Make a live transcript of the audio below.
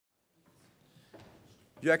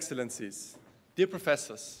Your Excellencies, dear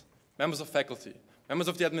professors, members of faculty, members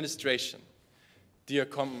of the administration, dear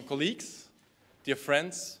colleagues, dear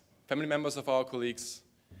friends, family members of our colleagues,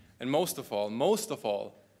 and most of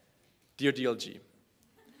all, dear DLG.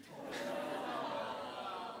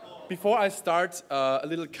 Before I start, a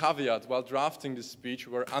little caveat. While drafting this speech,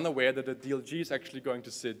 we were unaware that the DLG is actually going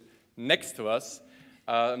to sit next to us.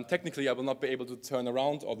 Technically, I will not be able to turn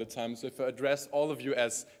around all the time, so if I address all of you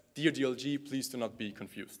as dear DLG, please do not be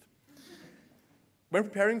confused. When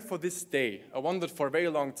preparing for this day, I wondered for a very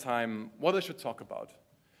long time what I should talk about.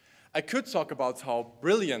 I could talk about how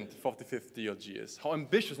brilliant 45th DLG is, how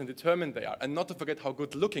ambitious and determined they are, and not to forget how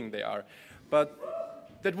good looking they are. But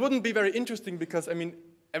that wouldn't be very interesting because, I mean,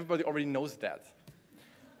 everybody already knows that.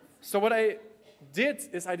 So what I did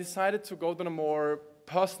is I decided to go down a more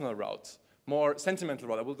personal route, more sentimental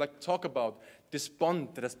route. I would like to talk about this bond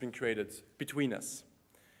that has been created between us.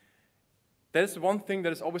 That is one thing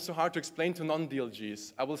that is always so hard to explain to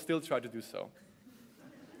non-DLGs. I will still try to do so.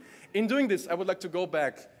 In doing this, I would like to go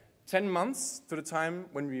back 10 months to the time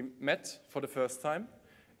when we met for the first time.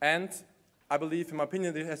 And I believe, in my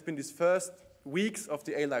opinion, it has been these first weeks of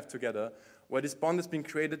the A-Life together where this bond has been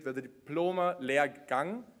created, where the Diploma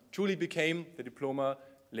Lehrgang truly became the Diploma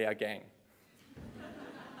Lehrgang.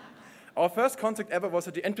 Our first contact ever was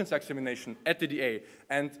at the entrance examination at the DA.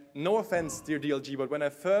 And no offense, dear DLG, but when I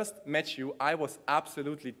first met you, I was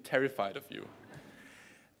absolutely terrified of you.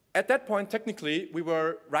 At that point, technically, we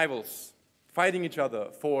were rivals, fighting each other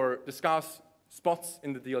for the scarce spots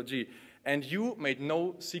in the DLG. And you made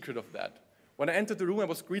no secret of that. When I entered the room, I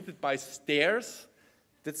was greeted by stares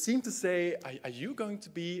that seemed to say, are you going to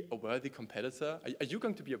be a worthy competitor? Are you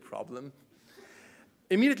going to be a problem?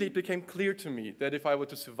 Immediately, it became clear to me that if I were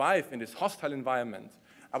to survive in this hostile environment,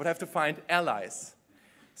 I would have to find allies.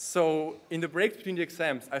 So in the break between the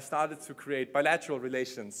exams, I started to create bilateral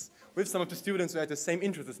relations with some of the students who had the same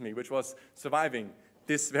interest as me, which was surviving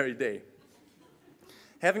this very day.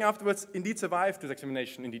 Having afterwards indeed survived this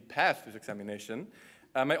examination, indeed passed this examination,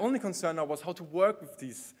 my only concern now was how to work with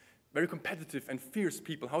these very competitive and fierce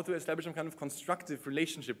people, how to establish some kind of constructive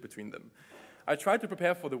relationship between them. I tried to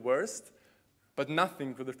prepare for the worst, but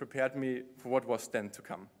nothing could have prepared me for what was then to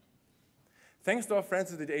come. Thanks to our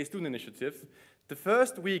friends at the DA Student Initiative, the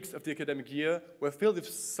first weeks of the academic year were filled with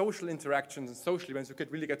social interactions and social events we could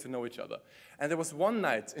really get to know each other. And there was one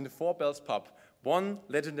night in the Four Bells pub, one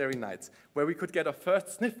legendary night, where we could get a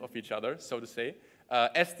first sniff of each other, so to say,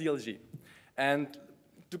 as DLG. And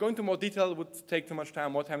to go into more detail would take too much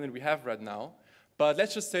time, more time than we have right now. But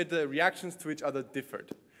let's just say the reactions to each other differed.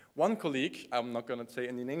 One colleague, I'm not going to say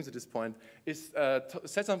any names at this point,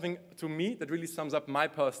 said something to me that really sums up my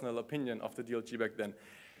personal opinion of the DLG back then.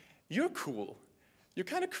 You're cool. You're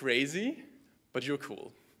kind of crazy, but you're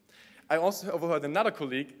cool. I also overheard another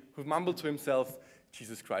colleague who mumbled to himself,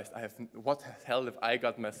 Jesus Christ, what the hell have I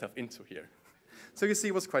got myself into here? So you see,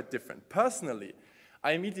 it was quite different. Personally,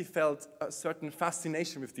 I immediately felt a certain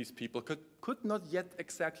fascination with these people, could not yet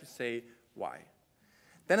exactly say why.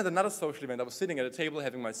 Then at another social event, I was sitting at a table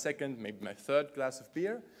having my second, maybe my third glass of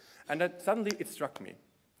beer, and then suddenly it struck me.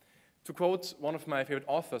 To quote one of my favorite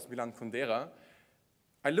authors, Milan Kundera,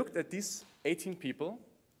 I looked at these 18 people,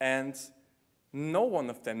 and no one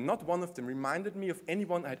of them, not one of them, reminded me of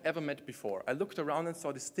anyone I had ever met before. I looked around and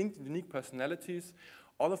saw distinct and unique personalities,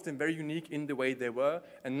 all of them very unique in the way they were,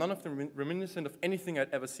 and none of them reminiscent of anything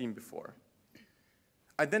I'd ever seen before.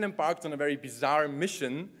 I then embarked on a very bizarre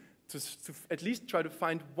mission to at least try to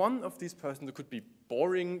find one of these persons who could be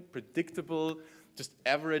boring, predictable, just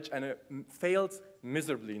average, and I failed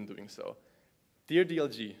miserably in doing so. Dear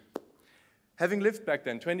DLG, having lived back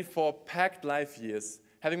then 24 packed life years,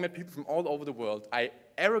 having met people from all over the world, I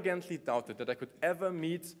arrogantly doubted that I could ever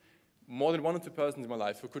meet more than one or two persons in my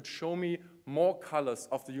life who could show me more colors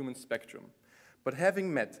of the human spectrum. But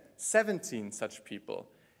having met 17 such people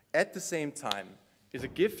at the same time is a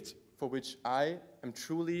gift for which I am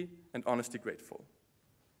truly and honestly grateful.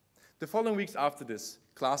 The following weeks after this,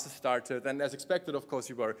 classes started, and as expected, of course,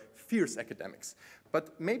 we were fierce academics.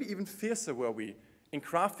 But maybe even fiercer were we in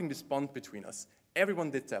crafting this bond between us. Everyone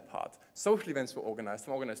did their part. Social events were organized.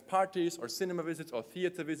 We organized parties, or cinema visits, or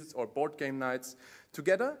theater visits, or board game nights.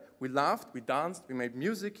 Together, we laughed, we danced, we made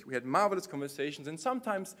music, we had marvelous conversations, and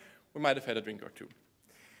sometimes we might have had a drink or two.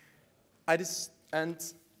 And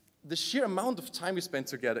the sheer amount of time we spent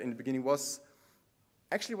together in the beginning was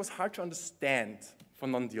hard to understand for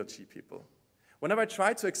non-DLG people. Whenever I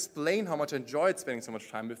tried to explain how much I enjoyed spending so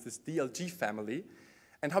much time with this DLG family,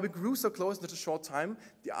 and how we grew so close in such a short time,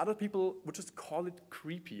 the other people would just call it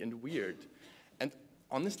creepy and weird. And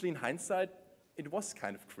honestly, in hindsight, it was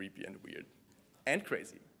kind of creepy and weird. and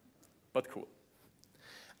crazy, but cool.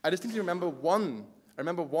 I distinctly remember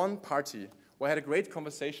one party where I had a great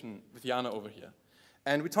conversation with Jana over here.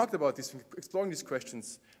 And we talked about this, exploring these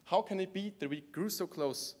questions. How can it be that we grew so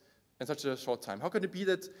close in such a short time? How can it be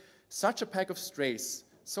that such a pack of strays,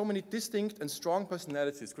 so many distinct and strong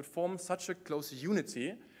personalities could form such a close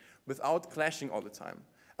unity without clashing all the time?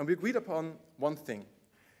 And we agreed upon one thing.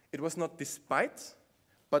 It was not despite,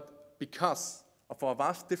 but because of our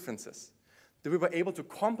vast differences that we were able to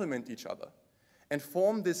complement each other and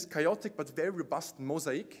form this chaotic but very robust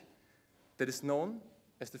mosaic that is known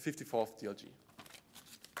as the 54th DLG.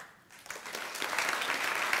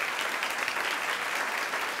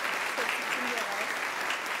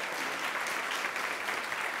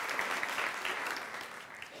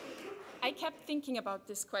 I kept thinking about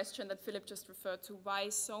this question that Philipp just referred to, why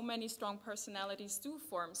so many strong personalities do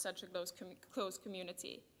form such a close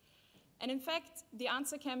community. And in fact, the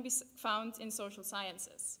answer can be found in social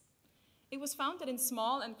sciences. It was found that in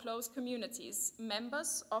small and close communities,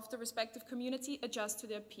 members of the respective community adjust to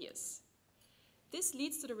their peers. This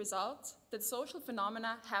leads to the result that social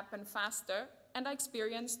phenomena happen faster and are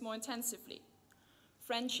experienced more intensively.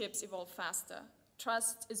 Friendships evolve faster,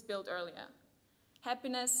 trust is built earlier.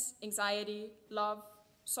 Happiness, anxiety, love,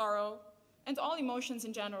 sorrow, and all emotions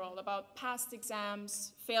in general about past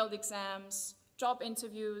exams, failed exams, job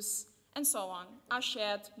interviews, and so on, are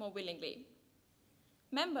shared more willingly.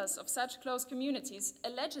 Members of such close communities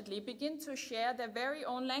allegedly begin to share their very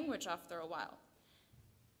own language after a while.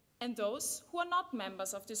 And those who are not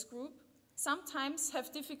members of this group sometimes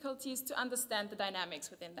have difficulties to understand the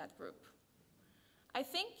dynamics within that group. I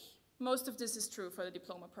think most of this is true for the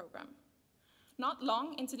diploma program. Not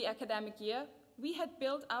long into the academic year, we had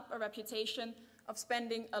built up a reputation of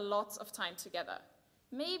spending a lot of time together,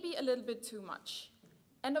 maybe a little bit too much,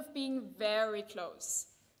 and of being very close,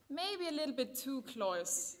 maybe a little bit too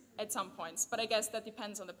close at some points, but I guess that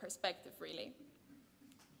depends on the perspective, really.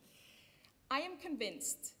 I am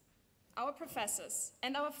convinced our professors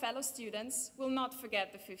and our fellow students will not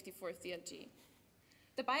forget the 54th DLG.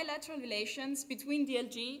 The bilateral relations between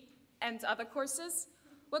DLG and other courses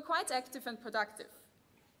were quite active and productive.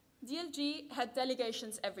 DLG had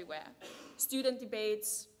delegations everywhere, student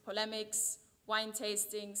debates, polemics, wine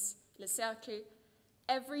tastings, Le Cercle,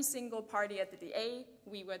 every single party at the DA,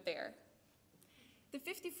 we were there. The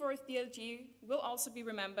 54th DLG will also be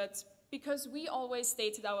remembered because we always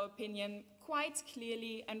stated our opinion quite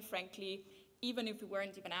clearly and frankly, even if we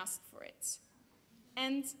weren't even asked for it.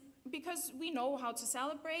 And because we know how to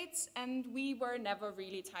celebrate, and we were never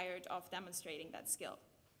really tired of demonstrating that skill.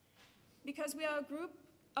 Because we are a group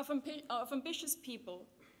of ambitious people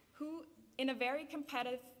who, in a very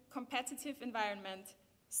competitive environment,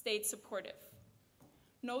 stayed supportive.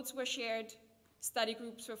 Notes were shared, study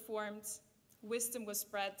groups were formed, wisdom was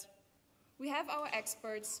spread. We have our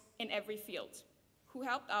experts in every field who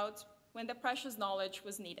helped out when their precious knowledge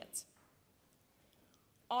was needed.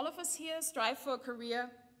 All of us here strive for a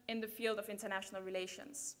career in the field of international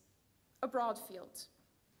relations, a broad field,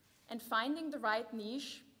 and finding the right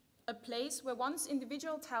niche, a place where one's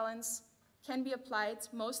individual talents can be applied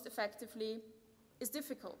most effectively, is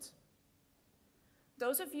difficult.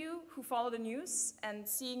 Those of you who follow the news and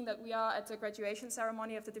seeing that we are at the graduation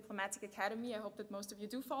ceremony of the Diplomatic Academy, I hope that most of you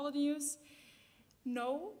do follow the news,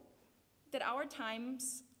 know that our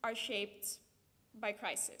times are shaped by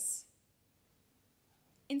crisis.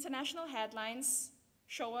 International headlines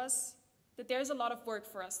show us that there's a lot of work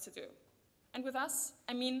for us to do. And with us,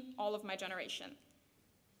 I mean all of my generation.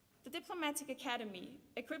 The Diplomatic Academy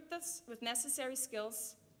equipped us with necessary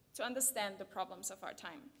skills to understand the problems of our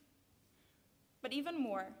time. But even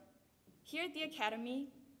more, here at the Academy,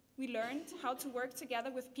 we learned how to work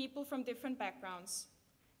together with people from different backgrounds,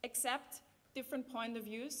 accept different point of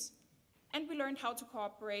views, and we learned how to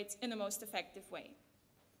cooperate in the most effective way.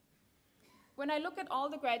 When I look at all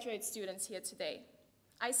the graduate students here today,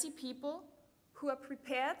 I see people who are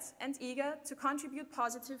prepared and eager to contribute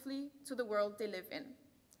positively to the world they live in.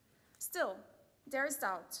 Still, there is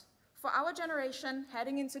doubt. For our generation,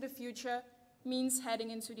 heading into the future means heading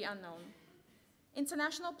into the unknown.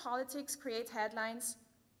 International politics create headlines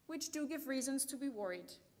which do give reasons to be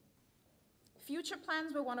worried. Future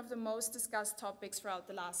plans were one of the most discussed topics throughout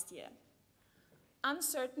the last year.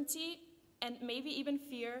 Uncertainty and maybe even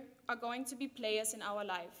fear are going to be players in our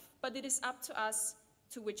life, but it is up to us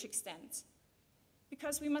to which extent.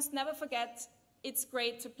 Because we must never forget, it's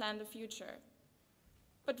great to plan the future.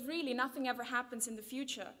 But really, nothing ever happens in the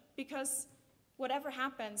future, because whatever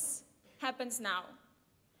happens, happens now.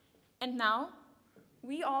 And now,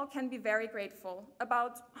 we all can be very grateful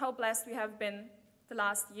about how blessed we have been the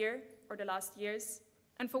last year or the last years,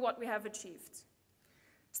 and for what we have achieved.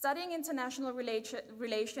 Studying international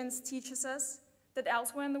relations teaches us that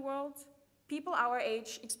elsewhere in the world, people our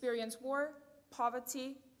age experience war,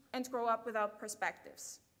 poverty, and grow up without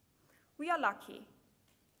perspectives. We are lucky.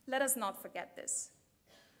 Let us not forget this.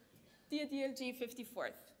 Dear DLG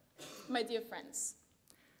 54th, my dear friends,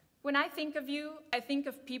 when I think of you, I think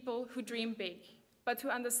of people who dream big, but who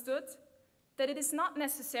understood that it is not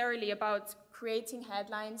necessarily about creating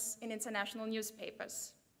headlines in international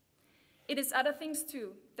newspapers. It is other things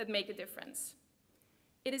too that make a difference.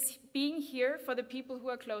 It is being here for the people who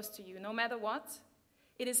are close to you, no matter what.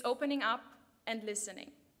 It is opening up and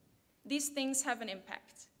listening. These things have an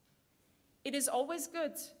impact. It is always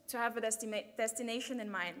good to have a destination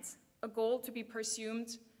in mind, a goal to be pursued,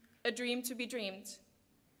 a dream to be dreamed.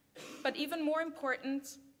 But even more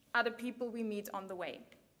important are the people we meet on the way.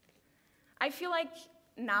 I feel like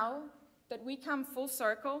now that we come full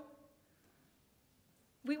circle,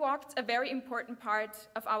 we walked a very important part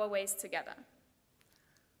of our ways together.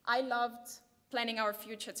 I loved planning our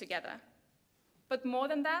future together. But more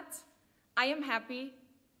than that, I am happy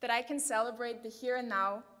that I can celebrate the here and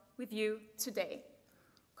now with you today.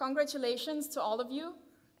 Congratulations to all of you,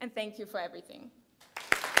 and thank you for everything.